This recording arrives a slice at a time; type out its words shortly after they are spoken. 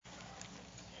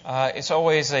It's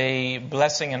always a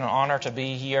blessing and an honor to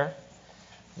be here.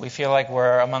 We feel like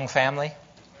we're among family.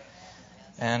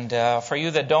 And for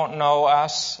you that don't know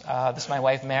us, this is my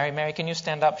wife, Mary. Mary, can you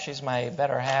stand up? She's my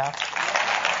better half.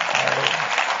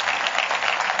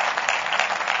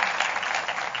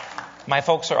 My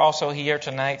folks are also here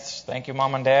tonight. Thank you,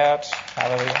 Mom and Dad.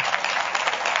 Hallelujah.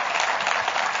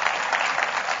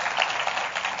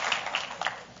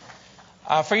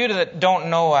 For you that don't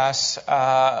know us,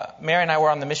 Mary and I were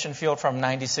on the mission field from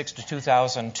 96 to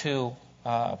 2002.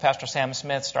 Pastor Sam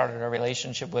Smith started a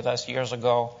relationship with us years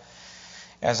ago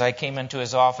as I came into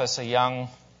his office, a young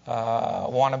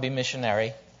wannabe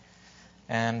missionary,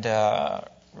 and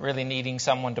really needing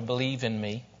someone to believe in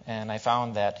me. And I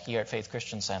found that here at Faith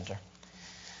Christian Center.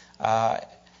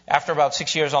 After about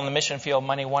 6 years on the mission field,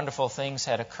 many wonderful things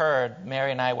had occurred.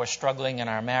 Mary and I were struggling in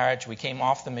our marriage. We came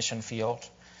off the mission field.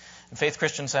 And Faith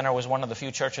Christian Center was one of the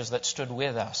few churches that stood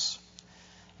with us.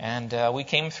 And we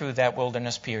came through that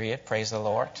wilderness period, praise the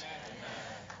Lord.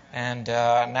 And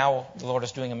now the Lord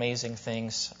is doing amazing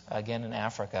things again in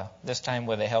Africa, this time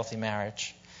with a healthy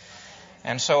marriage.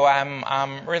 And so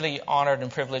I'm really honored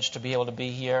and privileged to be able to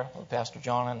be here with Pastor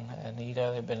John and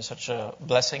Anita. They've been such a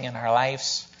blessing in our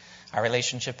lives. Our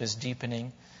relationship is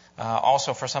deepening.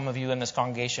 Also for some of you in this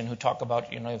congregation who talk about,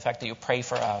 the fact that you pray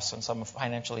for us and some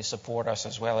financially support us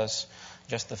as well as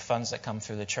just the funds that come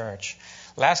through the church.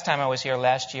 Last time I was here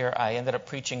last year, I ended up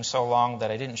preaching so long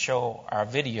that I didn't show our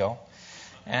video.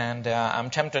 And I'm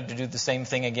tempted to do the same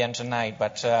thing again tonight,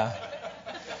 but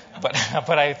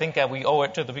I think we owe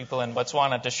it to the people in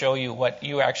Botswana to show you what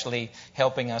you're actually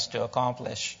helping us to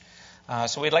accomplish.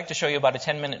 So we'd like to show you about a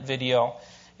 10-minute video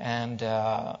and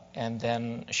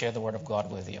then share the Word of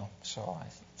God with you. So I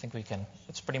think we can.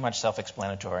 It's pretty much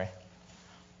self-explanatory.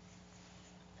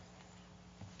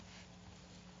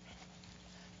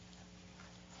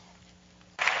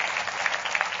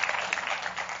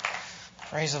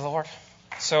 Praise the Lord.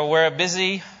 So we're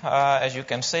busy, as you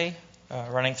can see,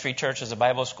 running 3 churches, a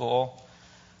Bible school,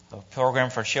 a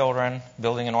program for children,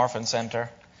 building an orphan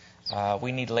center.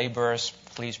 We need laborers.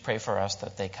 Please pray for us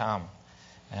that they come.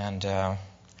 And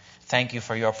thank you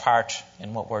for your part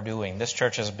in what we're doing. This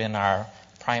church has been our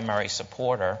primary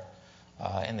supporter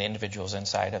in the individuals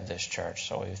inside of this church.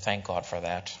 So we thank God for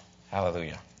that.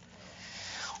 Hallelujah.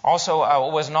 Also,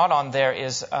 what was not on there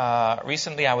is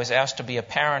recently I was asked to be a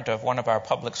parent of one of our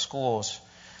public schools.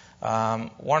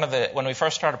 When we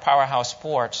first started Powerhouse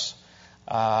Sports,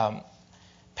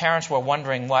 parents were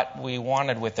wondering what we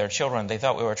wanted with their children. They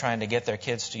thought we were trying to get their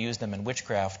kids to use them in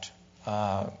witchcraft.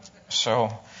 So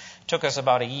it took us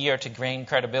about a year to gain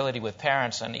credibility with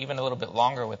parents and even a little bit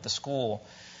longer with the school.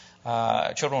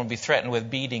 Children would be threatened with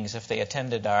beatings if they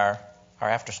attended our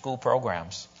after-school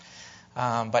programs.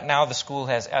 But now the school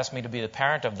has asked me to be the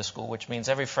parent of the school, which means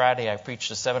every Friday I preach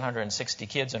to 760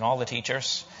 kids and all the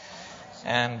teachers.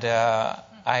 And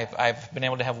I've been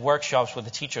able to have workshops with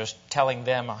the teachers telling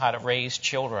them how to raise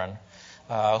children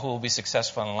who will be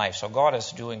successful in life. So God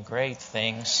is doing great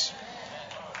things.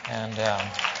 And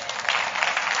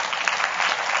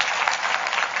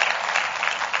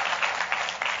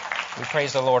we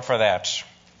praise the Lord for that.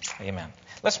 Amen.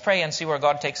 Let's pray and see where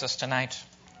God takes us tonight.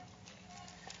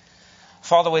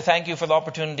 Father, we thank you for the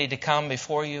opportunity to come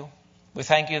before you. We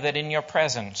thank you that in your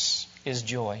presence is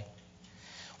joy.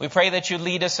 We pray that you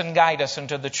lead us and guide us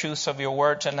into the truths of your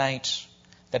word tonight,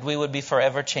 that we would be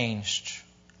forever changed.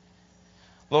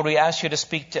 Lord, we ask you to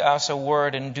speak to us a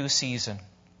word in due season.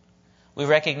 We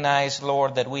recognize,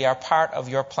 Lord, that we are part of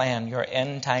your plan, your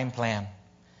end time plan.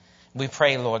 We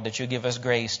pray, Lord, that you give us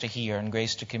grace to hear and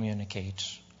grace to communicate.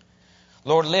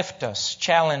 Lord, lift us,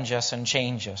 challenge us, and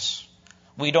change us.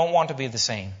 We don't want to be the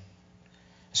same.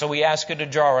 So we ask you to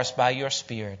draw us by your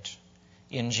Spirit.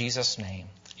 In Jesus' name,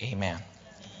 amen.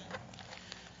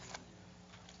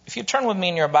 If you turn with me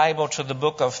in your Bible to the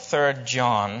book of 3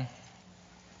 John.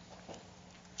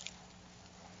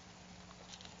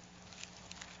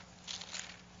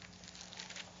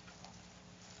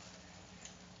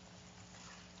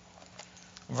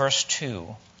 Verse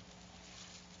 2.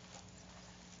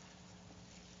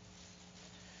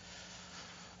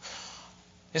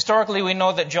 Historically, we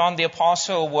know that John the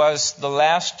Apostle was the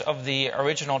last of the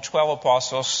original 12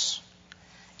 apostles,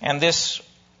 and this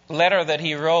letter that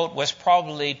he wrote was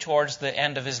probably towards the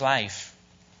end of his life.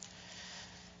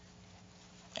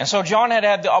 And so John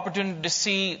had the opportunity to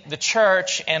see the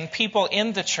church and people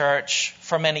in the church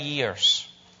for many years.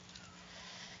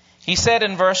 He said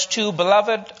in verse 2,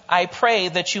 "Beloved, I pray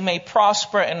that you may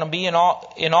prosper and be in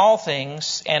all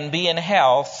things and be in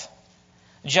health,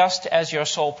 just as your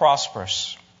soul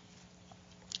prospers."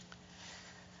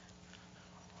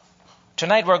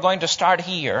 Tonight we're going to start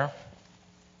here,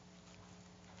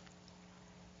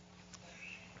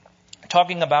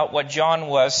 talking about what John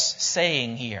was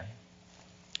saying here.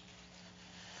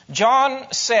 John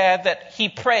said that he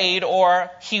prayed,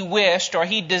 or he wished, or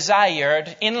he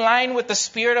desired, in line with the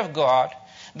Spirit of God,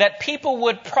 that people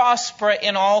would prosper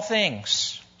in all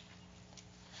things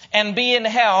and be in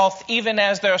health even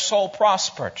as their soul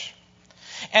prospered.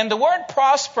 And the word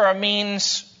prosper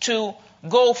means to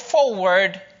go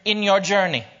forward in your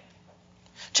journey,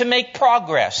 to make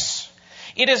progress.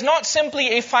 It is not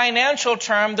simply a financial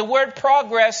term. The word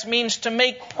progress means to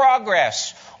make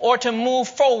progress or to move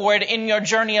forward in your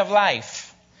journey of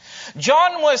life.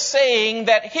 John was saying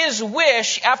that his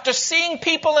wish, after seeing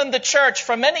people in the church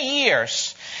for many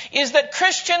years, is that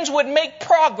Christians would make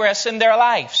progress in their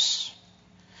lives,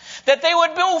 that they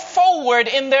would move forward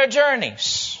in their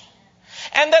journeys,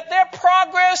 and that their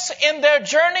progress in their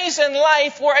journeys in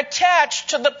life were attached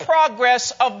to the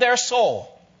progress of their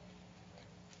soul.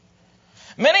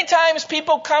 Many times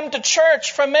people come to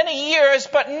church for many years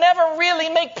but never really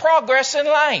make progress in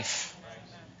life.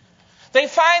 They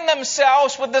find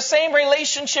themselves with the same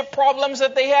relationship problems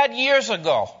that they had years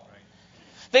ago.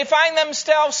 They find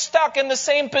themselves stuck in the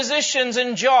same positions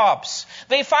and jobs.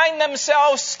 They find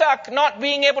themselves stuck not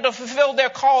being able to fulfill their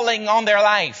calling on their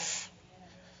life.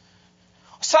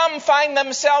 Some find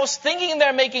themselves thinking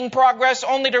they're making progress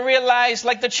only to realize,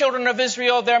 like the children of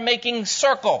Israel, they're making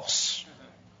circles.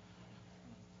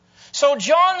 So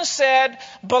John said,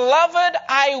 "Beloved,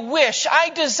 I wish, I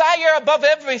desire above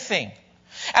everything.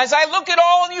 As I look at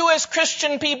all you as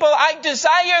Christian people, I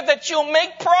desire that you'll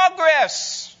make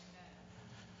progress.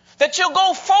 That you'll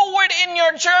go forward in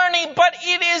your journey, but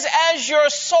it is as your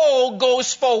soul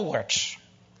goes forward."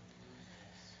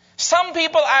 Some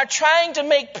people are trying to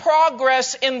make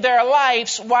progress in their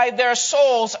lives while their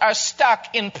souls are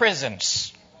stuck in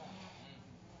prisons.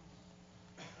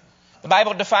 The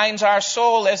Bible defines our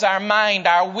soul as our mind,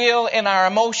 our will, and our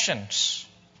emotions.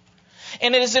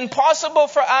 And it is impossible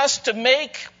for us to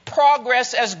make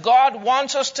progress as God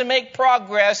wants us to make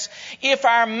progress if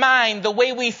our mind, the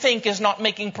way we think, is not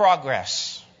making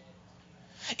progress.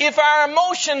 If our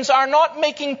emotions are not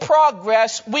making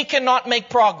progress, we cannot make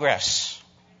progress.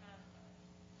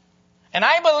 And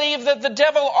I believe that the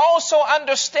devil also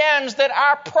understands that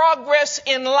our progress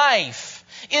in life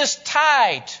is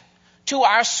tied to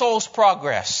our soul's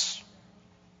progress.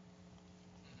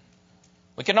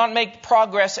 We cannot make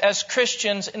progress as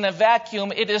Christians in a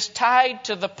vacuum. It is tied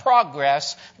to the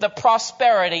progress, the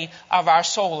prosperity of our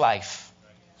soul life.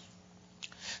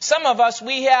 Some of us,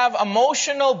 we have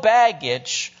emotional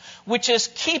baggage which is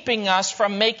keeping us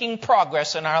from making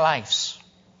progress in our lives.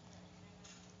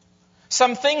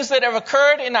 Some things that have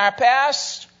occurred in our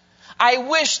past, I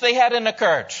wish they hadn't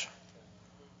occurred.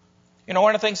 You know,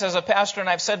 one of the things as a pastor, and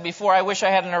I've said before, I wish I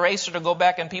had an eraser to go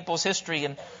back in people's history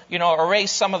and,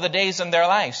 erase some of the days in their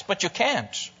lives. But you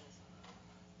can't.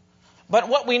 But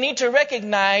what we need to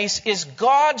recognize is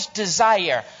God's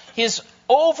desire. His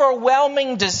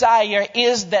overwhelming desire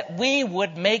is that we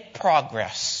would make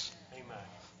progress. Amen.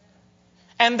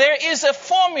 And there is a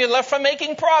formula for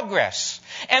making progress.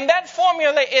 And that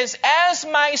formula is, as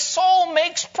my soul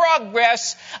makes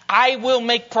progress, I will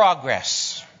make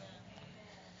progress.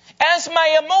 As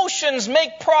my emotions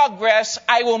make progress,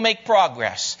 I will make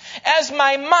progress. As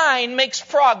my mind makes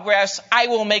progress, I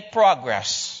will make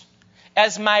progress.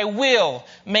 As my will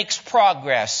makes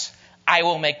progress, I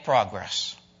will make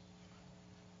progress.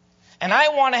 And I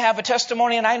want to have a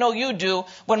testimony, and I know you do.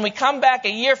 When we come back a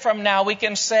year from now, we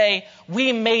can say,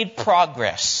 we made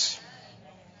progress.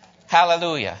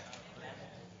 Hallelujah.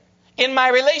 In my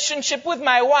relationship with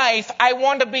my wife, I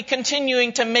want to be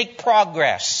continuing to make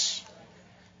progress.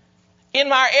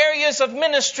 In our areas of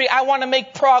ministry, I want to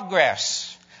make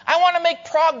progress. I want to make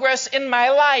progress in my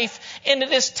life, and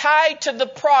it is tied to the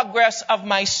progress of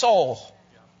my soul.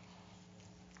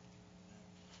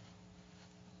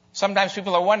 Sometimes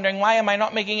people are wondering, why am I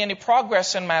not making any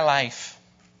progress in my life?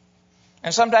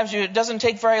 And sometimes it doesn't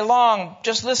take very long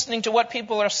just listening to what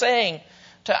people are saying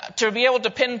to be able to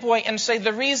pinpoint and say,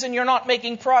 the reason you're not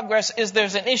making progress is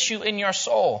there's an issue in your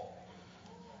soul.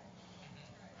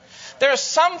 There's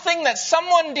something that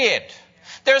someone did.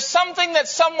 There's something that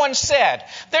someone said.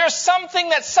 There's something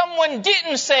that someone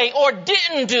didn't say or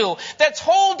didn't do that's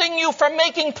holding you from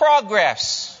making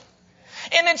progress.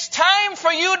 And it's time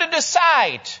for you to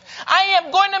decide, I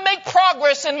am going to make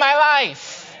progress in my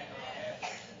life.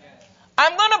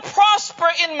 I'm going to prosper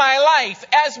in my life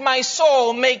as my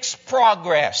soul makes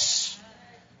progress.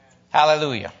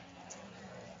 Hallelujah.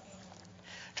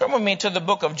 Turn with me to the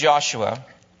book of Joshua.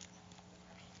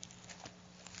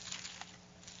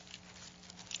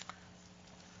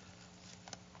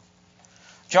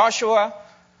 Joshua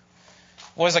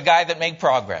was a guy that made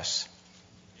progress.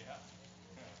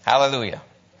 Hallelujah.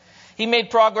 He made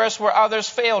progress where others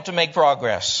failed to make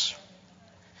progress.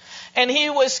 And he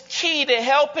was key to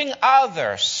helping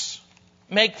others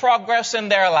make progress in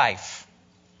their life.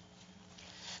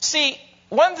 See,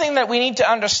 one thing that we need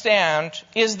to understand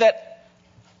is that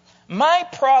my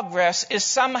progress is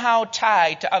somehow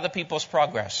tied to other people's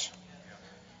progress.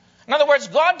 In other words,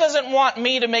 God doesn't want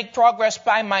me to make progress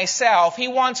by myself. He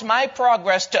wants my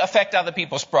progress to affect other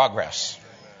people's progress.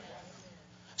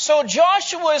 So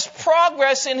Joshua's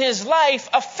progress in his life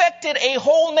affected a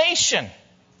whole nation.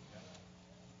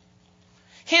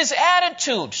 His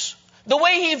attitudes, the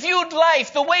way he viewed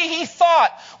life, the way he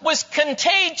thought was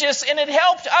contagious, and it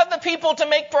helped other people to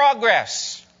make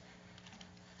progress.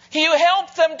 He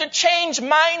helped them to change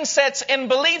mindsets and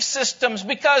belief systems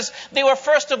because they were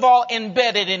first of all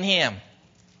embedded in him.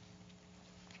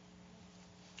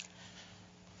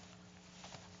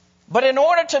 But in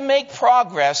order to make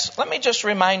progress, let me just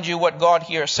remind you what God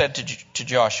here said to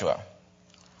Joshua.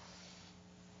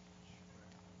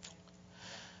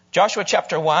 Joshua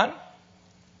chapter 1,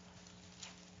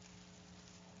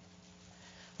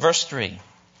 verse 3.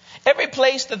 Every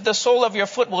place that the sole of your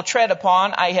foot will tread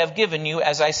upon, I have given you,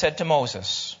 as I said to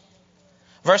Moses.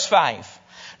 Verse 5.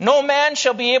 No man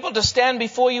shall be able to stand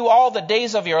before you all the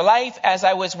days of your life. As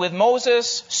I was with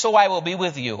Moses, so I will be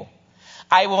with you.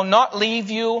 I will not leave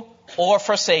you or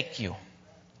forsake you.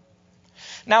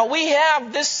 Now we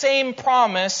have this same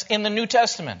promise in the New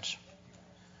Testament.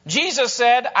 Jesus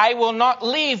said, I will not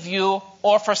leave you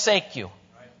or forsake you.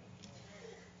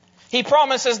 He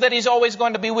promises that he's always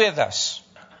going to be with us.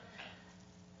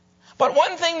 But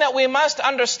one thing that we must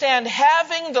understand,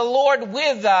 having the Lord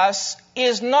with us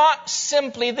is not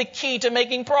simply the key to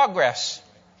making progress.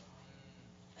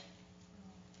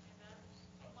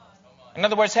 In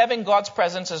other words, having God's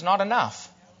presence is not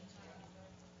enough.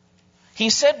 He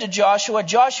said to Joshua,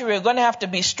 Joshua, you're going to have to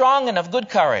be strong and of good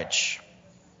courage.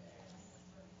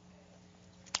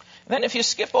 Then if you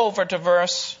skip over to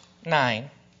verse 9, it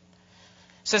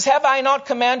says, have I not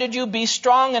commanded you, be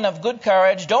strong and of good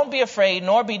courage, don't be afraid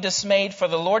nor be dismayed, for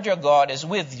the Lord your God is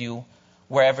with you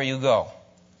wherever you go.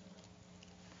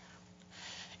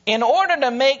 In order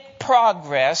to make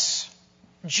progress,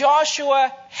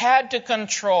 Joshua had to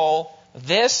control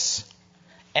this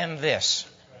and this.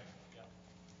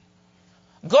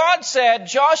 God said,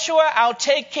 Joshua, I'll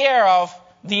take care of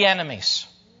the enemies.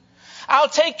 I'll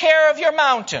take care of your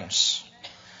mountains.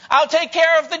 I'll take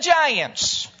care of the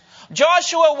giants.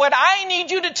 Joshua, what I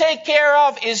need you to take care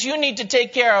of is you need to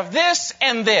take care of this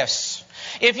and this.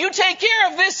 If you take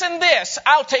care of this and this,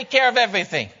 I'll take care of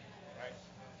everything.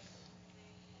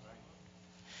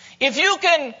 If you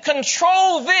can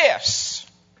control this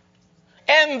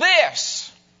and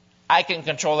this, I can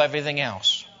control everything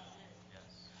else.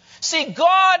 See,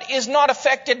 God is not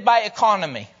affected by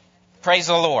economy. Praise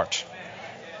the Lord.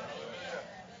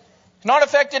 Not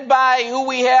affected by who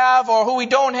we have or who we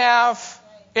don't have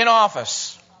in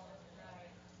office.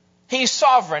 He's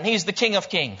sovereign. He's the King of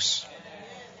Kings.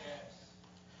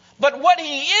 But what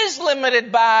he is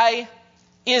limited by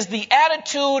is the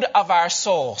attitude of our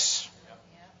souls.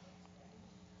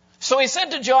 So he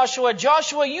said to Joshua,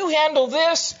 Joshua, you handle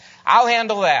this, I'll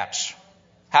handle that.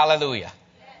 Hallelujah.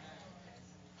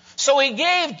 So he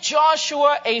gave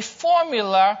Joshua a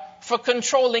formula for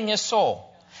controlling his soul.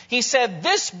 He said,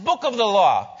 this book of the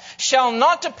law shall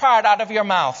not depart out of your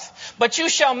mouth, but you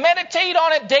shall meditate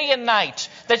on it day and night,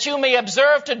 that you may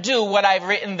observe to do what I've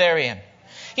written therein.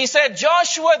 He said,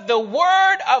 Joshua, the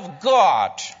word of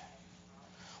God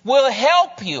will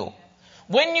help you.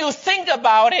 When you think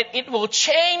about it, it will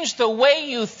change the way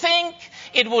you think,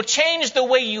 it will change the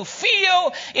way you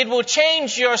feel, it will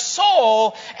change your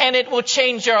soul, and it will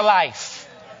change your life.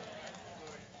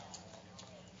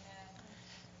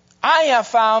 I have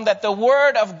found that the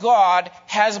Word of God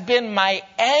has been my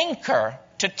anchor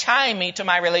to tie me to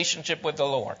my relationship with the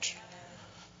Lord.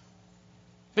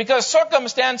 Because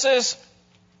circumstances,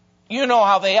 you know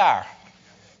how they are.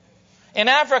 In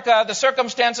Africa, the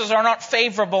circumstances are not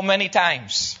favorable many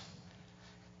times.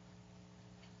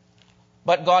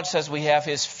 But God says we have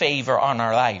His favor on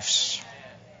our lives.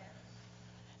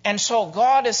 And so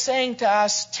God is saying to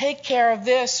us, take care of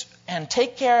this and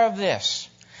take care of this.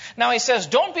 Now he says,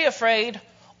 don't be afraid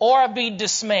or be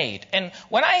dismayed. And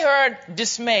when I heard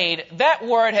dismayed, that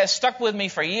word has stuck with me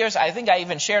for years. I think I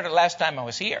even shared it last time I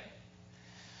was here.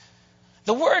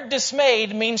 The word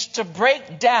dismayed means to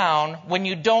break down when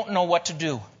you don't know what to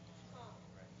do.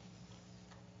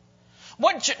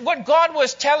 What God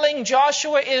was telling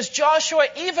Joshua is, Joshua,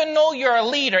 even though you're a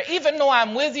leader, even though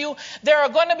I'm with you, there are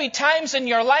going to be times in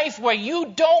your life where you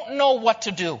don't know what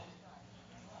to do.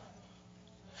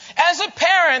 As a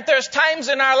parent, there's times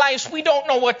in our lives we don't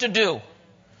know what to do.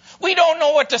 We don't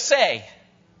know what to say.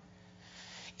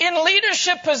 In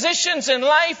leadership positions in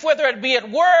life, whether it be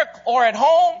at work or at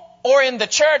home or in the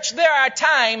church, there are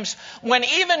times when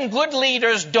even good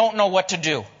leaders don't know what to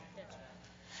do.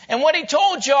 And what he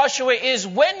told Joshua is,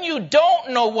 when you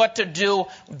don't know what to do,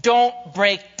 don't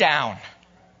break down.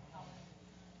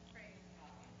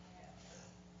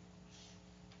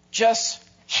 Just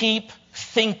keep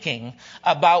thinking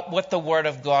about what the Word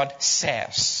of God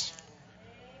says.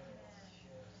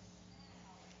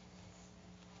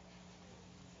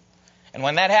 And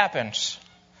when that happens,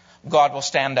 God will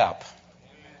stand up.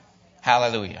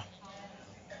 Hallelujah.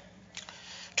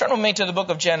 Turn with me to the book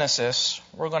of Genesis.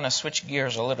 We're going to switch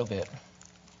gears a little bit.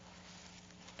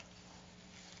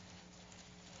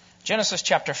 Genesis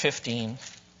chapter 15.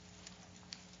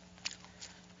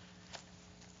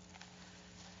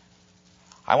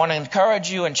 I want to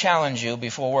encourage you and challenge you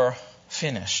before we're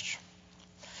finished.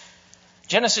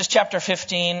 Genesis chapter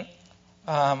 15.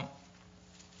 I'm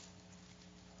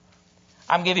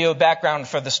giving you a background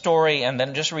for the story and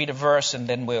then just read a verse and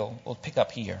then we'll pick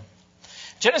up here.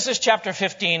 Genesis chapter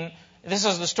 15, this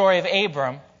is the story of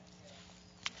Abram.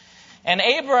 And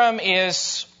Abram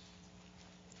is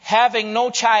having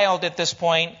no child at this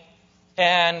point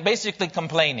and basically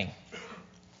complaining.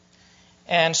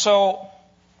 And so,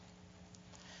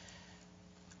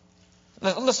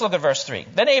 let's look at verse 3.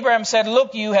 Then Abraham said,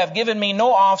 "Look, you have given me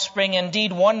no offspring.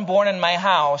 Indeed, one born in my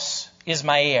house is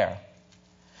my heir.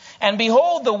 And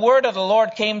behold, the word of the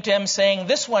Lord came to him, saying,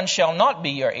 This one shall not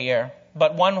be your heir,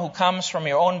 but one who comes from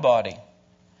your own body.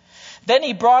 Then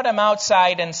he brought him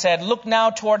outside and said, Look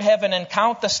now toward heaven and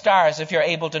count the stars if you're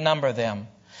able to number them.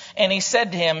 And he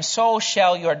said to him, So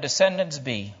shall your descendants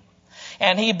be.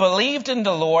 And he believed in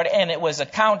the Lord, and it was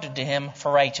accounted to him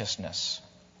for righteousness."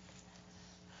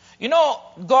 You know,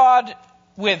 God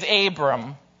with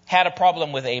Abram had a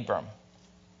problem with Abram.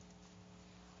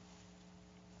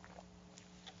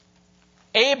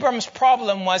 Abram's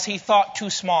problem was he thought too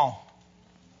small.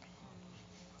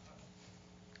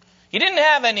 He didn't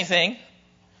have anything,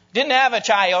 didn't have a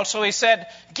child, so he said,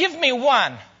 "Give me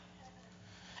one."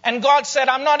 And God said,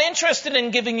 "I'm not interested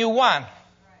in giving you one.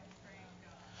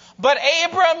 But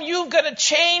Abram, you've got to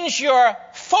change your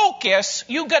focus.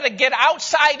 You've got to get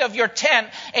outside of your tent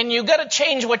and you've got to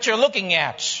change what you're looking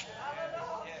at."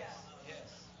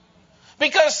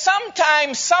 Because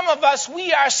sometimes some of us,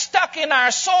 we are stuck in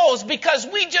our souls because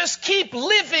we just keep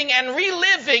living and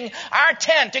reliving our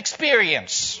tent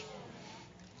experience.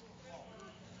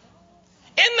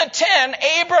 In the tent,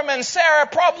 Abram and Sarah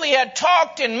probably had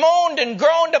talked and moaned and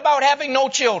groaned about having no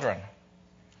children.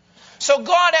 So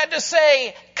God had to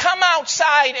say, "Come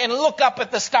outside and look up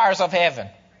at the stars of heaven.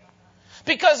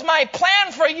 Because my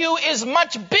plan for you is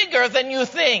much bigger than you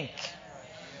think."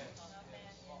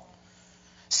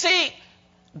 See,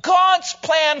 God's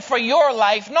plan for your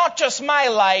life, not just my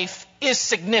life, is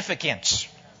significant.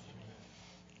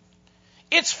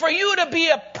 It's for you to be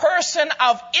a person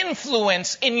of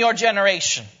influence in your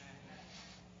generation.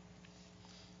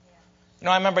 You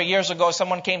know, I remember years ago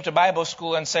someone came to Bible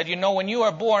school and said, when you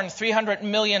were born, 300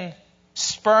 million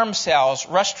sperm cells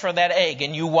rushed for that egg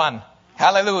and you won.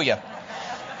 Hallelujah.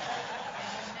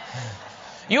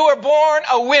 You were born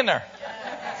a winner,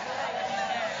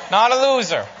 not a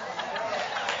loser.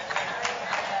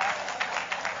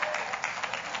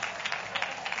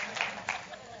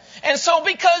 And so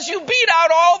because you beat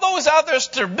out all those others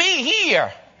to be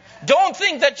here, don't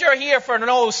think that you're here for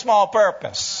no small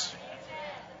purpose.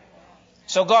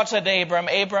 So God said to Abram,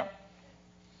 "Abram,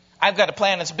 I've got a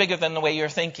plan that's bigger than the way you're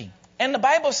thinking." And the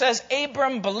Bible says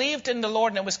Abram believed in the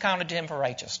Lord and it was counted to him for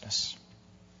righteousness.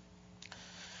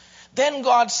 Then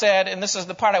God said, and this is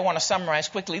the part I want to summarize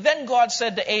quickly. Then God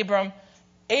said to Abram,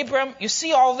 "Abram, you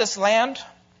see all this land?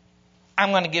 I'm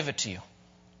going to give it to you."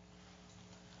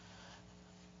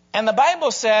 And the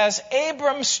Bible says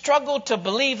Abram struggled to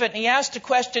believe it, and he asked a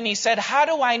question. He said, "How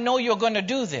do I know you're going to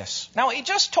do this?" Now, he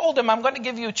just told him, "I'm going to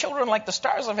give you children like the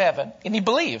stars of heaven," and he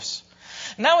believes.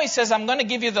 Now he says, "I'm going to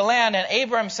give you the land," and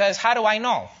Abram says, "How do I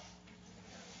know?"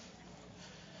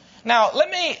 Now, let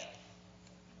me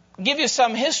give you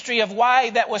some history of why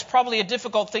that was probably a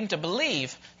difficult thing to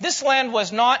believe. This land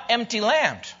was not empty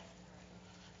land.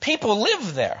 People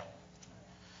lived there.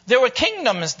 There were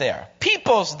kingdoms there,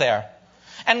 peoples there.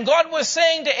 And God was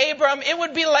saying to Abram, it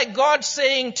would be like God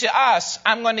saying to us,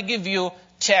 "I'm going to give you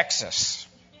Texas."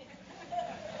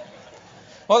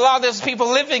 Well, now there's people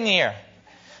living here.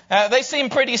 They seem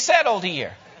pretty settled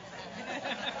here.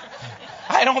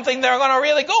 I don't think they're going to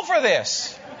really go for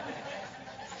this.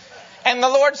 And the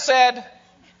Lord said,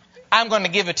 I'm going to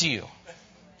give it to you.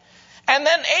 And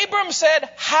then Abram said,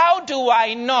 how do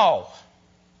I know?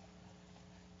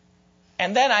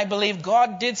 And then I believe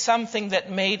God did something that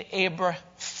made Abram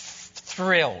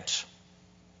thrilled.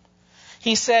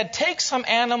 He said, take some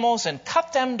animals and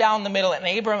cut them down the middle. And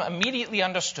Abram immediately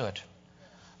understood.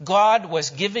 God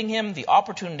was giving him the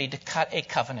opportunity to cut a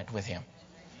covenant with him.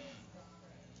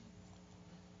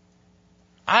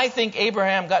 I think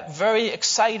Abraham got very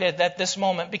excited at this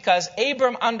moment because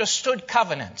Abram understood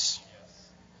covenants.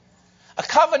 A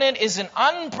covenant is an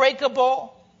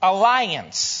unbreakable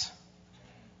alliance.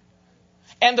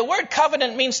 And the word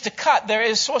covenant means to cut. There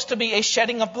is supposed to be a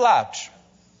shedding of blood.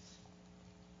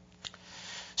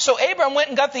 So Abram went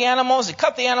and got the animals. He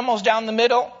cut the animals down the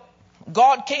middle.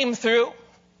 God came through.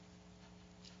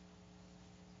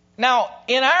 Now,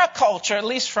 in our culture, at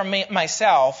least for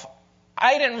myself,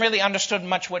 I didn't really understand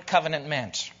much what covenant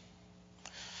meant.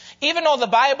 Even though the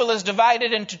Bible is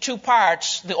divided into two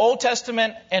parts, the Old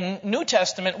Testament and New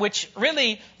Testament, which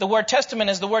really the word testament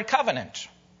is the word covenant.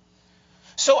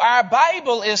 So our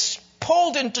Bible is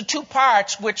pulled into two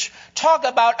parts which talk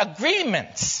about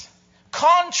agreements,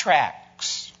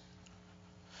 contracts,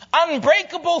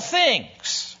 unbreakable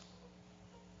things.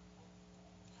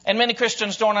 And many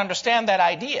Christians don't understand that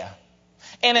idea.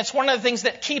 And it's one of the things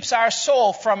that keeps our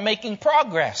soul from making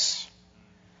progress.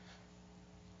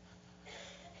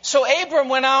 So Abram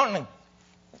went out and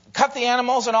cut the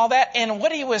animals and all that. And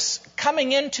what he was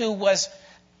coming into was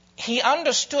he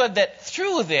understood that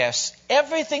through this,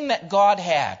 everything that God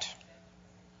had,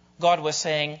 God was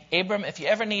saying, Abram, if you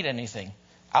ever need anything,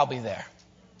 I'll be there.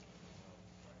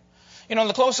 You know,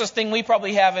 the closest thing we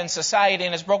probably have in society,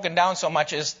 and it's broken down so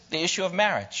much, is the issue of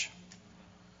marriage.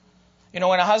 You know,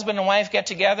 when a husband and wife get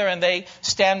together and they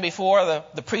stand before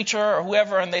the preacher or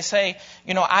whoever and they say,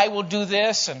 you know, I will do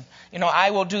this and, you know, I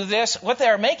will do this. What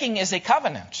they're making is a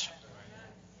covenant.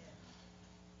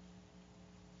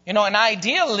 You know, and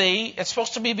ideally, it's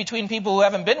supposed to be between people who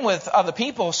haven't been with other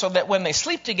people so that when they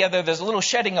sleep together, there's a little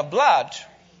shedding of blood.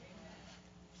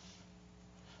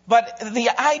 But the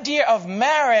idea of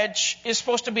marriage is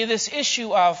supposed to be this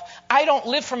issue of, I don't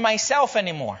live for myself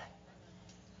anymore.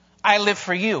 I live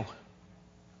for you.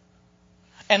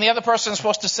 And the other person is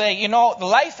supposed to say, you know, the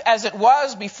life as it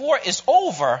was before is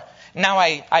over. Now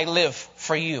I live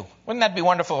for you. Wouldn't that be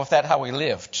wonderful if that's how we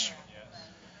lived?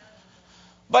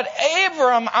 But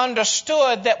Abram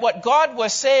understood that what God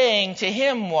was saying to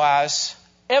him was,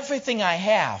 everything I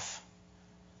have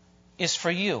is for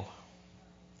you.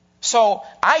 So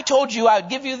I told you I'd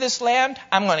give you this land.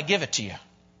 I'm going to give it to you.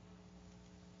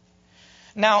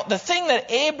 Now, the thing that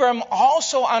Abram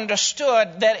also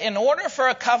understood, that in order for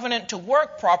a covenant to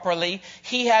work properly,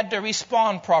 he had to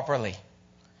respond properly.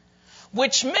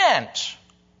 Which meant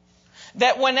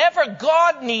that whenever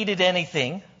God needed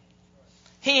anything,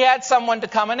 he had someone to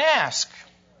come and ask.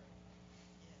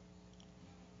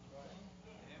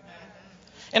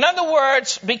 In other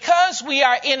words, because we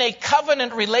are in a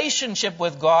covenant relationship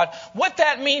with God, what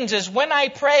that means is when I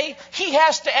pray, he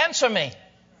has to answer me.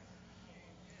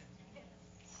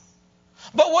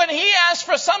 But when he asks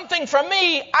for something from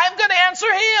me, I'm going to answer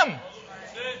him.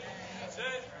 That's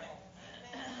it.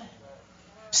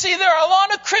 See, there are a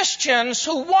lot of Christians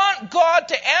who want God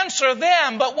to answer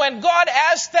them, but when God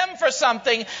asks them for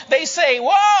something, they say,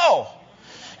 whoa,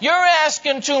 you're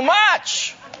asking too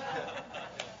much.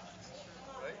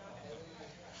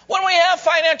 When we have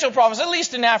financial problems, at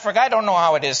least in Africa, I don't know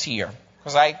how it is here,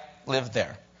 because I lived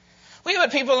there. We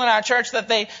have people in our church that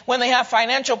when they have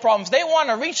financial problems, they want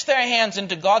to reach their hands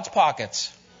into God's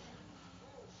pockets.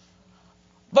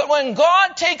 But when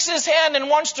God takes his hand and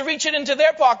wants to reach it into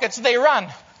their pockets, they run.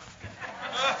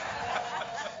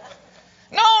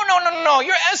 No,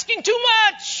 you're asking too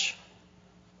much.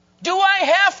 Do I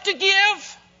have to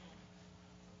give?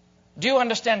 Do you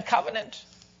understand covenant?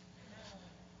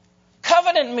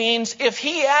 Covenant means if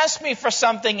he asks me for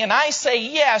something and I say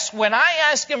yes, when I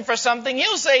ask him for something,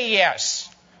 he'll say yes.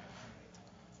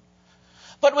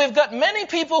 But we've got many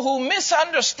people who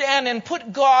misunderstand and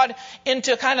put God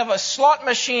into kind of a slot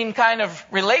machine kind of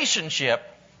relationship.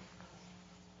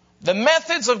 The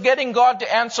methods of getting God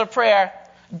to answer prayer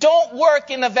don't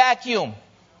work in a vacuum.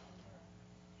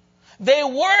 They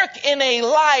work in a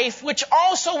life which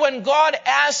also when God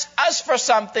asks us for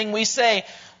something, we say,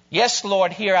 yes,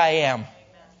 Lord, here I am.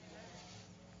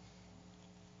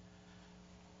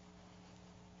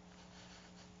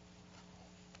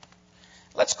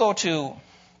 Let's go to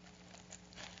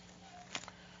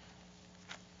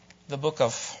the book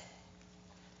of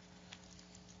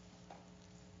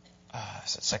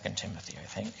 2 Timothy, I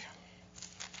think.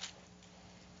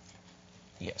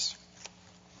 Yes.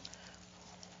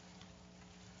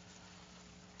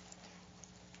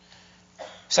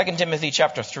 Second Timothy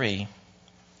chapter 3.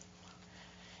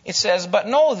 It says, "But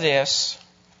know this,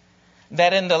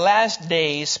 that in the last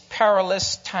days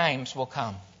perilous times will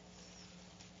come."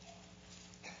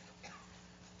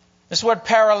 This word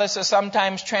perilous is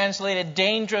sometimes translated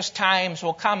dangerous times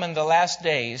will come in the last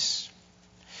days.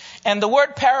 And the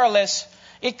word perilous,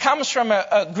 it comes from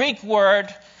a Greek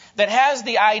word that has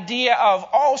the idea of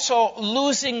also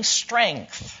losing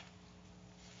strength.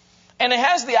 And it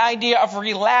has the idea of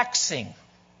relaxing.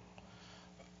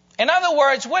 In other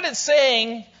words, what it's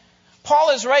saying,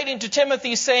 Paul is writing to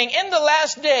Timothy saying, in the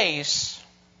last days,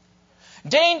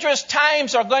 dangerous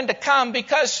times are going to come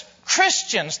because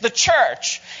Christians, the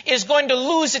church, is going to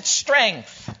lose its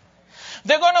strength.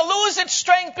 They're going to lose its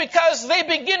strength because they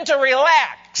begin to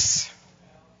relax.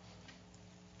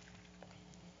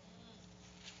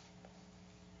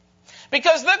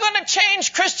 Because they're going to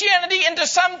change Christianity into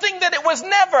something that it was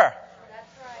never.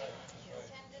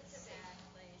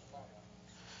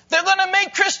 They're going to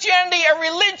make Christianity a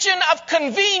religion of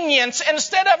convenience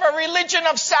instead of a religion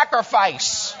of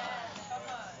sacrifice.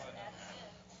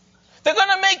 They're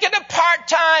going to make it a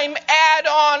part-time,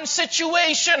 add-on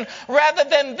situation rather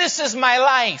than this is my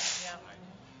life.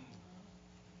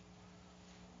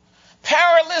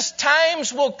 Perilous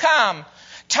times will come.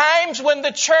 Times when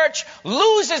the church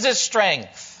loses its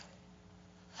strength.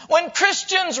 When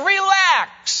Christians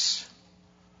relax.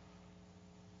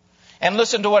 And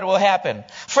listen to what will happen.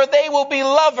 For they will be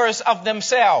lovers of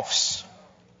themselves.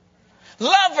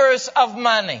 Lovers of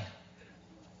money.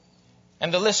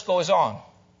 And the list goes on.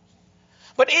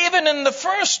 But even in the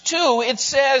first two, it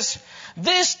says,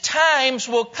 these times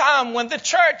will come when the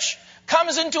church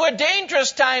comes into a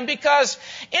dangerous time because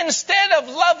instead of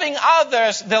loving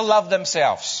others, they'll love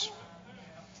themselves.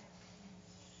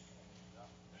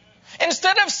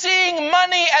 Instead of seeing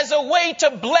money as a way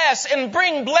to bless and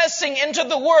bring blessing into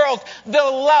the world,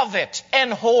 they'll love it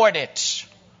and hoard it.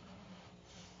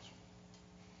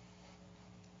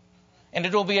 And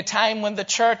it will be a time when the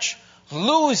church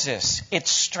loses its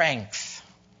strength.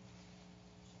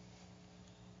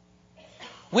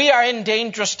 We are in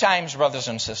dangerous times, brothers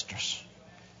and sisters.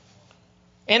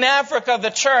 In Africa, the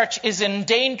church is in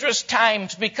dangerous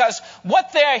times because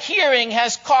what they're hearing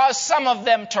has caused some of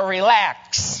them to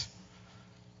relax.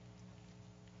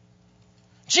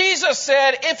 Jesus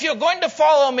said, if you're going to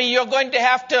follow me, you're going to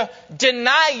have to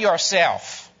deny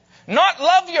yourself, not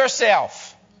love yourself.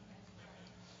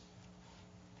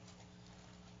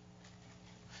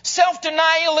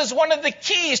 Self-denial is one of the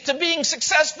keys to being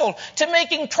successful, to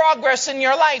making progress in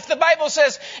your life. The Bible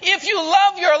says, if you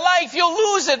love your life, you'll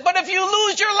lose it. But if you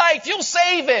lose your life, you'll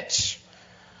save it.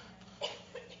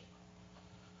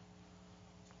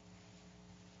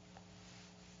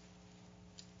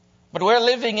 But we're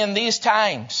living in these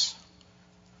times.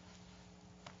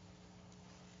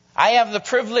 I have the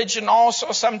privilege and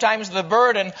also sometimes the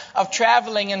burden of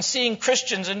traveling and seeing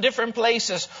Christians in different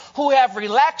places who have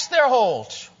relaxed their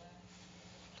hold,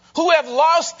 who have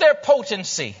lost their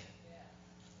potency,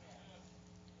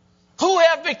 who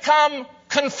have become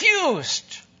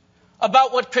confused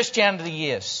about what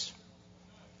Christianity is.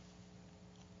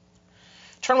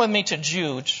 Turn with me to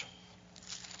Jude.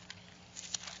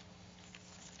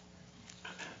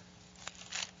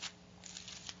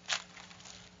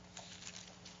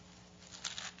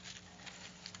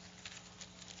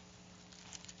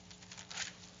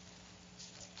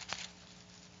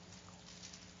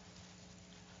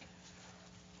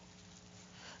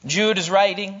 Jude is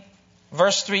writing,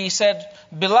 verse 3 said,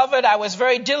 Beloved, I was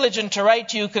very diligent to write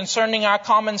to you concerning our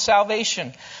common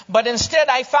salvation. But instead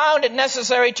I found it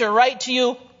necessary to write to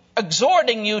you,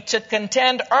 exhorting you to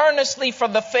contend earnestly for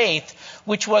the faith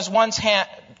which was once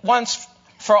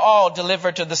for all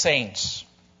delivered to the saints.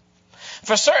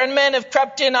 For certain men have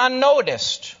crept in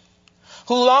unnoticed,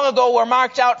 who long ago were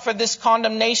marked out for this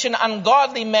condemnation,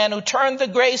 ungodly men who turn the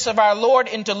grace of our Lord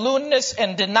into lewdness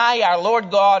and deny our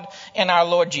Lord God and our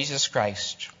Lord Jesus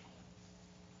Christ.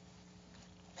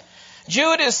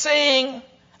 Jude is saying,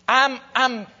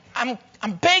 I'm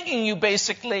begging you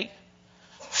basically,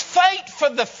 fight for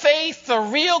the faith, the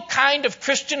real kind of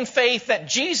Christian faith that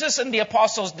Jesus and the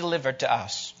apostles delivered to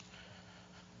us.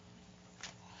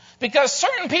 Because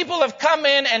certain people have come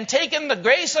in and taken the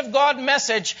grace of God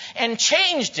message and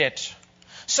changed it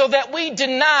so that we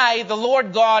deny the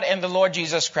Lord God and the Lord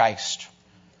Jesus Christ.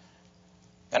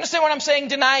 You understand what I'm saying?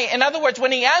 Deny. In other words,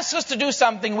 when He asks us to do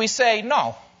something, we say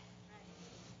no.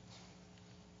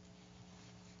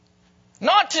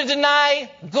 Not to deny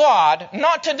God,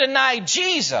 not to deny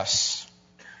Jesus,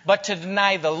 but to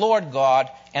deny the Lord God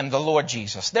and the Lord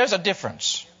Jesus. There's a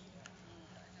difference.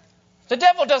 The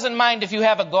devil doesn't mind if you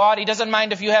have a God. He doesn't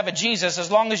mind if you have a Jesus,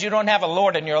 as long as you don't have a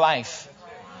Lord in your life.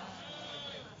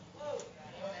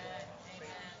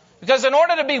 Because in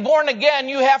order to be born again,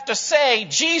 you have to say,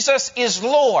 Jesus is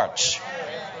Lord.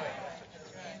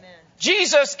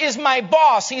 Jesus is my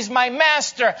boss. He's my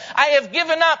master. I have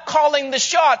given up calling the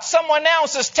shots. Someone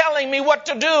else is telling me what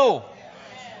to do.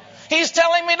 He's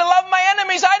telling me to love my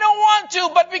enemies. I don't want to,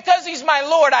 but because He's my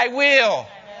Lord, I will.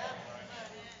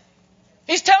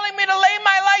 He's telling me to lay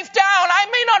my life down. I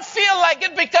may not feel like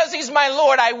it, because He's my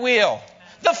Lord, I will.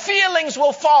 The feelings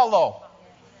will follow.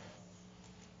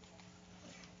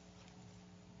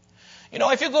 You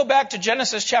know, if you go back to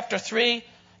Genesis chapter 3,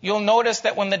 you'll notice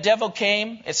that when the devil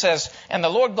came, it says, and the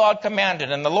Lord God commanded,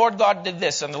 and the Lord God did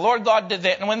this, and the Lord God did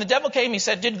that. And when the devil came, he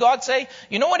said, did God say?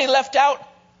 You know what he left out?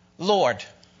 Lord.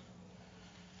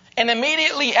 And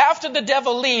immediately after the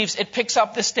devil leaves, it picks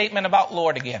up this statement about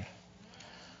Lord again.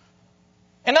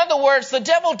 In other words, the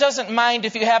devil doesn't mind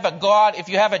if you have a God, if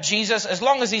you have a Jesus, as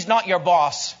long as He's not your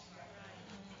boss.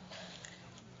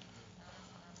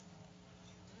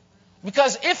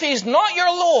 Because if He's not your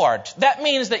Lord, that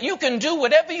means that you can do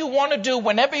whatever you want to do,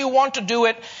 whenever you want to do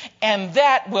it, and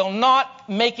that will not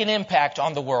make an impact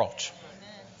on the world.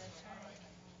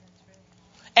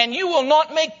 And you will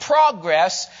not make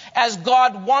progress as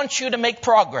God wants you to make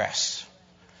progress.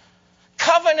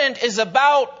 Covenant is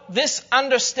about this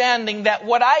understanding that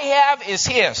what I have is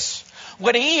His.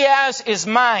 What He has is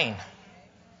mine.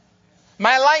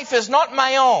 My life is not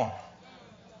my own.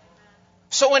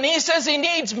 So when He says He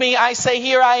needs me, I say,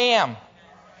 here I am.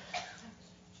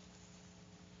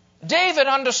 David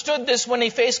understood this when he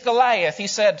faced Goliath. He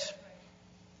said,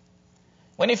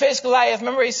 when he faced Goliath,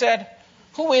 remember he said,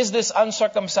 who is this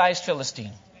uncircumcised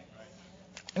Philistine?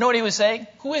 You know what he was saying?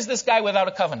 Who is this guy without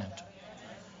a covenant?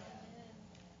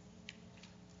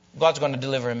 God's going to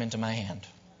deliver him into my hand.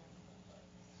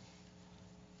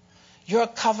 Your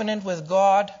covenant with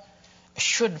God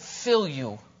should fill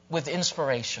you with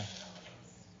inspiration.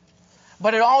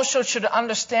 But it also should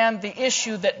understand the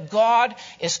issue that God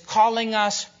is calling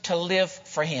us to live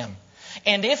for Him.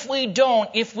 And if we don't,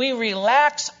 if we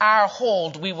relax our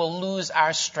hold, we will lose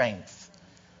our strength.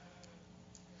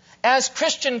 As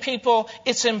Christian people,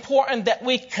 it's important that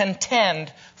we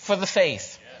contend for the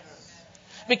faith.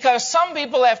 Because some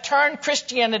people have turned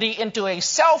Christianity into a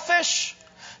selfish,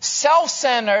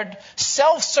 self-centered,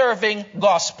 self-serving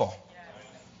gospel.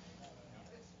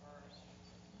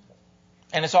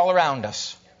 And it's all around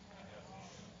us.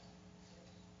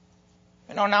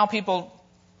 You know, now people,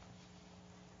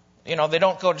 they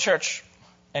don't go to church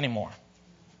anymore.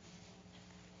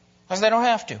 Because they don't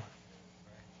have to.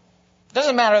 It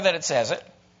doesn't matter that it says it.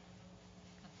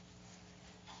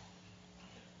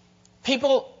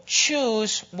 People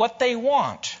choose what they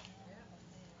want.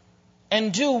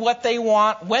 And do what they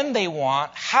want, when they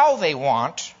want, how they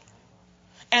want.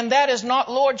 And that is not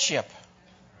lordship.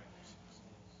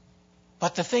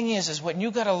 But the thing is when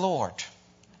you've got a Lord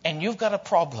and you've got a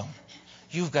problem,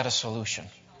 you've got a solution.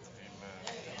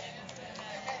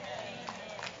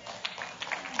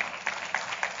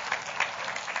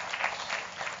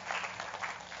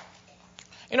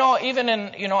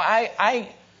 I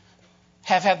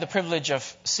have had the privilege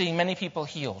of seeing many people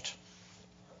healed.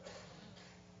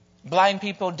 Blind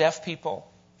people, deaf people,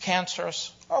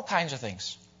 cancers, all kinds of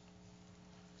things.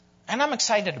 And I'm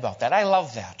excited about that. I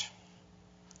love that.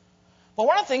 But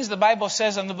one of the things the Bible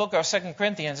says in the book of 2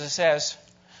 Corinthians, it says,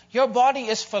 your body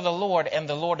is for the Lord and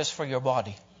the Lord is for your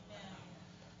body.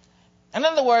 In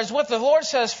other words, what the Lord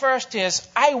says first is,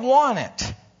 I want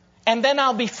it, and then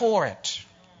I'll be for it.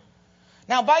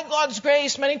 Now, by God's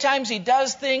grace, many times He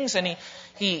does things and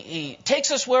He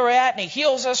takes us where we're at and He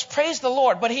heals us. Praise the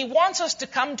Lord. But He wants us to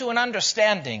come to an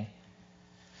understanding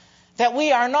that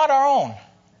we are not our own.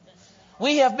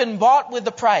 We have been bought with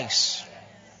a price.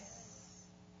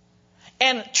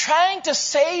 And trying to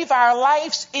save our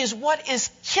lives is what is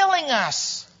killing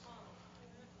us.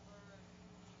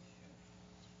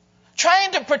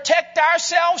 Trying to protect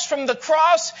ourselves from the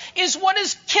cross is what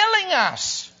is killing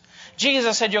us.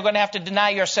 Jesus said you're going to have to deny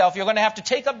yourself. You're going to have to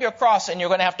take up your cross and you're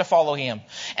going to have to follow Him.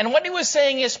 And what He was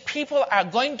saying is people are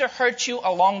going to hurt you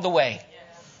along the way.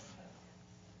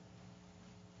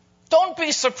 Don't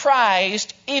be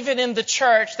surprised, even in the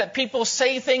church, that people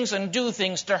say things and do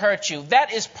things to hurt you.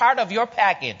 That is part of your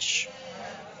package.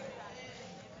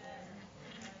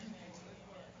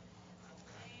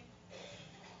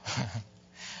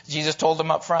 Jesus told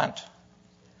them up front.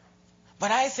 But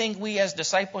I think we as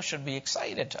disciples should be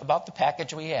excited about the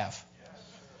package we have.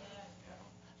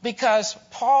 Because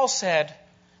Paul said,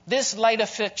 this light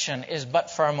affliction is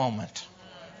but for a moment.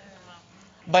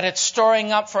 But it's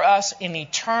storing up for us an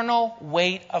eternal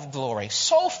weight of glory.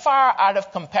 So far out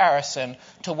of comparison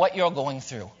to what you're going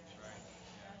through.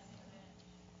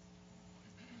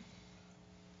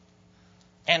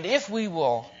 And if we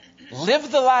will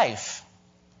live the life,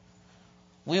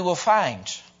 we will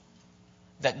find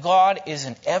that God is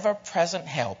an ever-present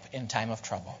help in time of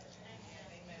trouble.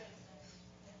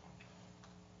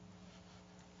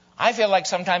 I feel like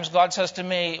sometimes God says to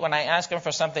me, when I ask Him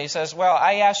for something, He says, well,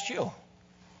 I asked you.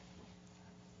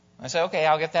 I say, okay,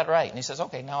 I'll get that right. And He says,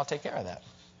 okay, now I'll take care of that.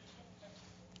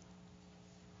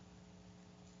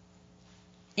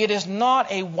 It is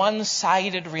not a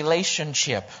one-sided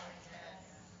relationship.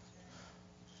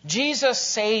 Jesus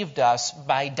saved us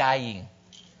by dying.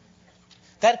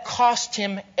 That cost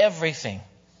Him everything.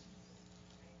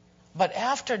 But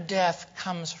after death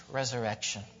comes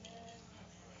resurrection.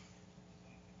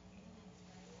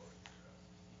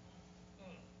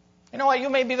 You know what? You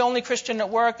may be the only Christian at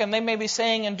work and they may be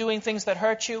saying and doing things that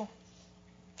hurt you.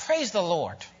 Praise the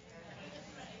Lord.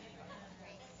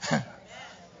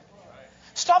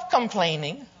 Stop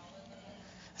complaining.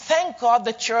 Thank God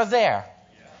that you're there.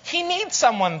 He needs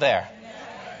someone there.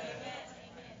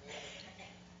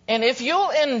 And if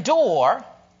you'll endure,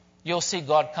 you'll see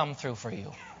God come through for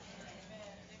you.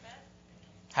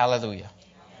 Hallelujah.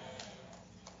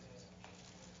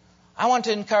 I want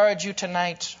to encourage you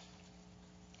tonight.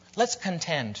 Let's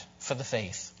contend for the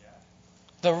faith.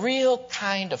 The real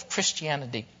kind of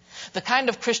Christianity. The kind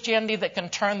of Christianity that can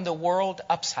turn the world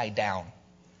upside down.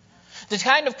 The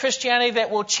kind of Christianity that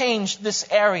will change this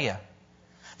area.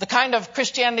 The kind of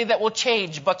Christianity that will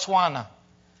change Botswana.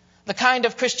 The kind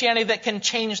of Christianity that can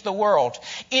change the world.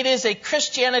 It is a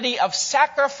Christianity of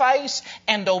sacrifice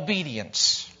and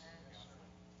obedience.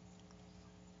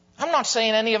 I'm not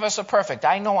saying any of us are perfect.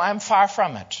 I know I'm far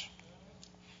from it.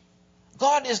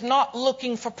 God is not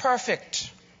looking for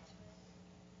perfect.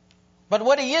 But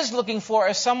what He is looking for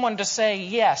is someone to say,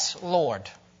 yes, Lord.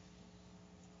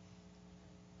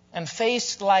 And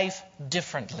face life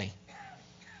differently.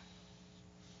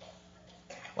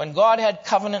 When God had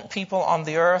covenant people on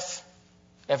the earth,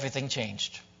 everything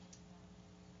changed.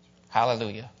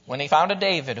 Hallelujah. When He found a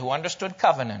David who understood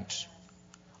covenant,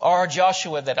 or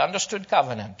Joshua that understood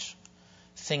covenant,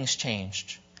 things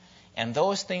changed. And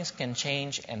those things can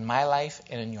change in my life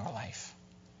and in your life.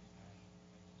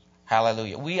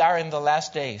 Hallelujah. We are in the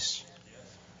last days.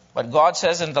 But God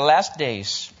says in the last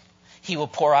days, He will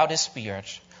pour out His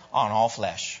Spirit on all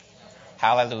flesh.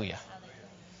 Hallelujah.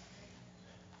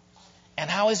 And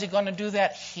how is He going to do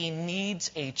that? He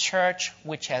needs a church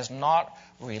which has not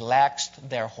relaxed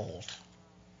their hold.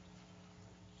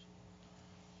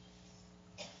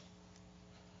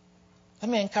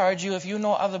 Let me encourage you, if you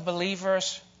know other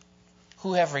believers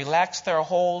who have relaxed their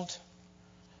hold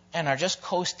and are just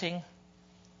coasting,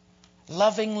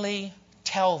 lovingly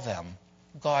tell them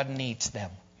God needs them.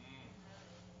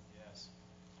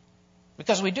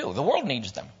 Because we do. The world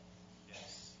needs them.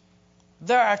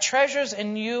 There are treasures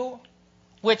in you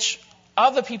which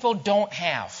other people don't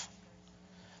have.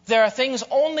 There are things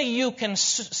only you can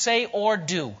say or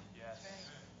do.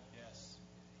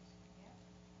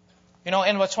 You know,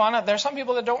 in Botswana, there are some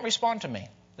people that don't respond to me.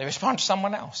 They respond to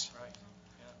someone else.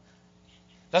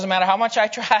 Doesn't matter how much I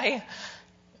try,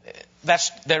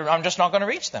 I'm just not going to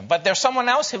reach them. But there's someone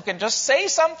else who can just say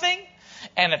something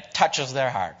and it touches their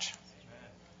heart.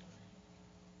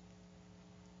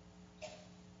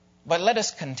 But let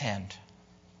us contend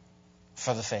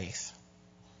for the faith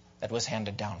that was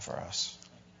handed down for us.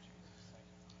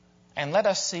 And let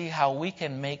us see how we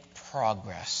can make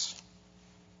progress.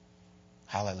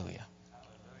 Hallelujah.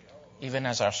 Even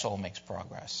as our soul makes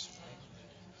progress.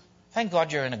 Thank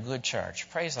God you're in a good church.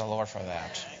 Praise the Lord for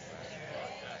that.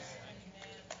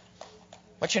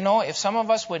 But you know, if some of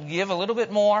us would give a little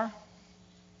bit more,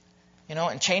 you know,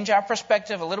 and change our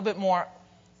perspective a little bit more,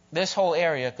 this whole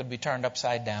area could be turned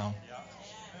upside down.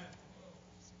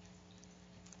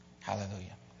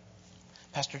 Hallelujah.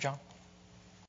 Pastor John?